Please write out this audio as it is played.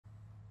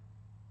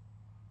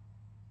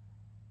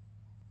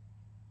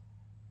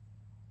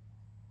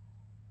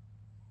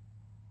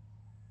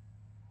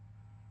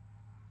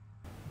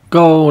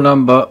Goal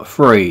number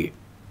 3.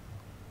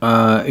 He's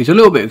a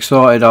little bit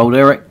excited, old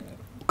Eric,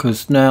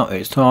 because now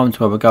it's time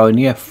to have a go in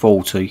the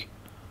F40,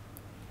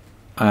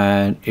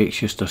 and it's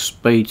just a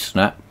speed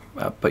snap,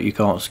 but you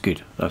can't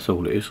skid. That's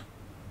all it is.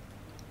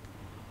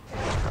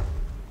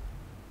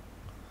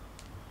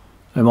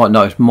 You might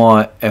notice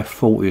my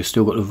F40 has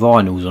still got the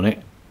vinyls on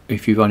it.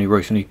 If you've only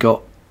recently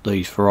got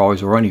these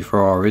Ferraris or any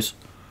Ferraris,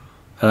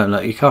 they don't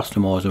let you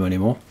customise them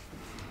anymore.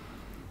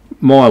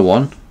 My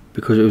one,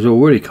 because it was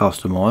already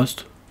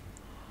customised,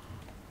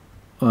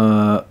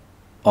 I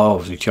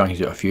obviously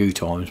changed it a few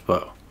times,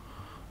 but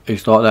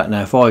it's like that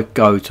now. If I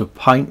go to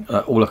paint,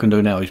 all I can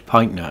do now is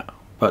paint that,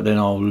 but then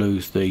I'll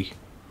lose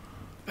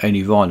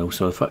any vinyl.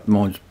 So the fact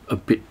mine's a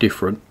bit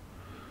different,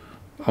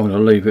 I'm going to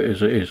leave it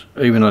as it is,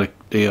 even though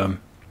the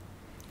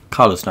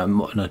colour snap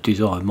and the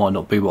design might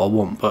not be what I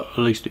want, but at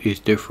least it is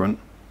different.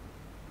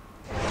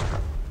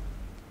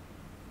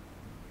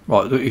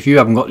 Right, if you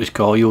haven't got this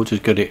car, you'll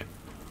just get it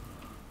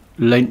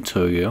lent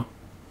to you.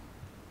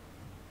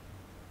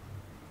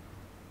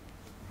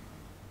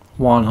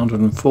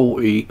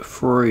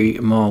 143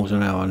 miles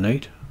an hour I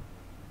need.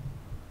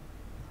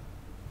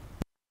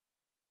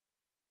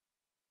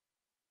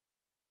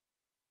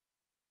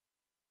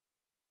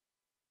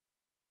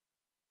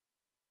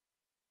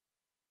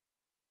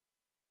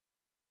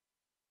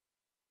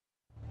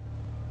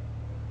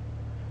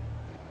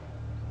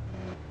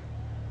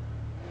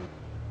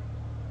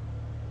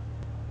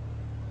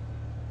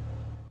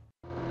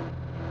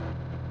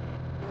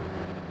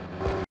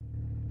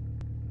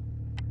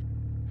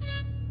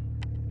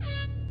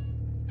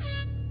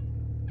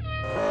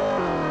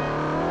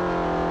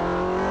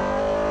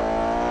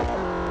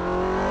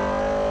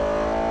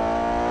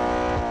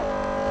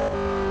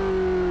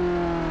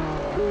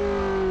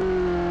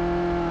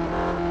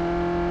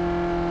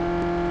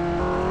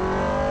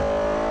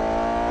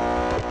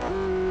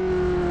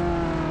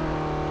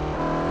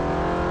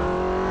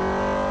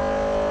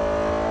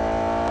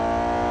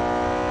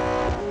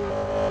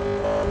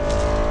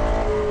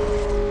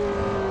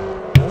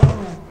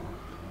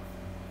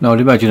 Now I'd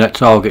imagine that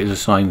target is the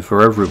same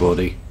for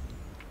everybody.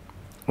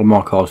 Well,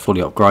 my car's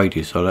fully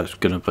upgraded, so that's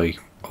going to be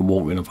a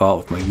walk in the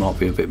park for me. Might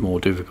be a bit more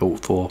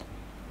difficult for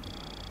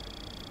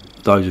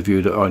those of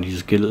you that only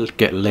just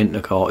get lent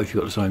a car if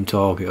you've got the same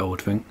target, I would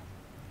think.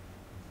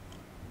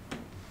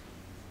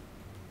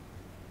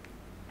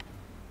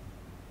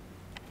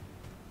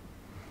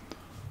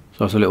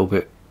 So it's a little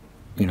bit,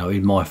 you know,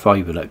 in my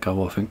favour, that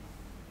go, I think.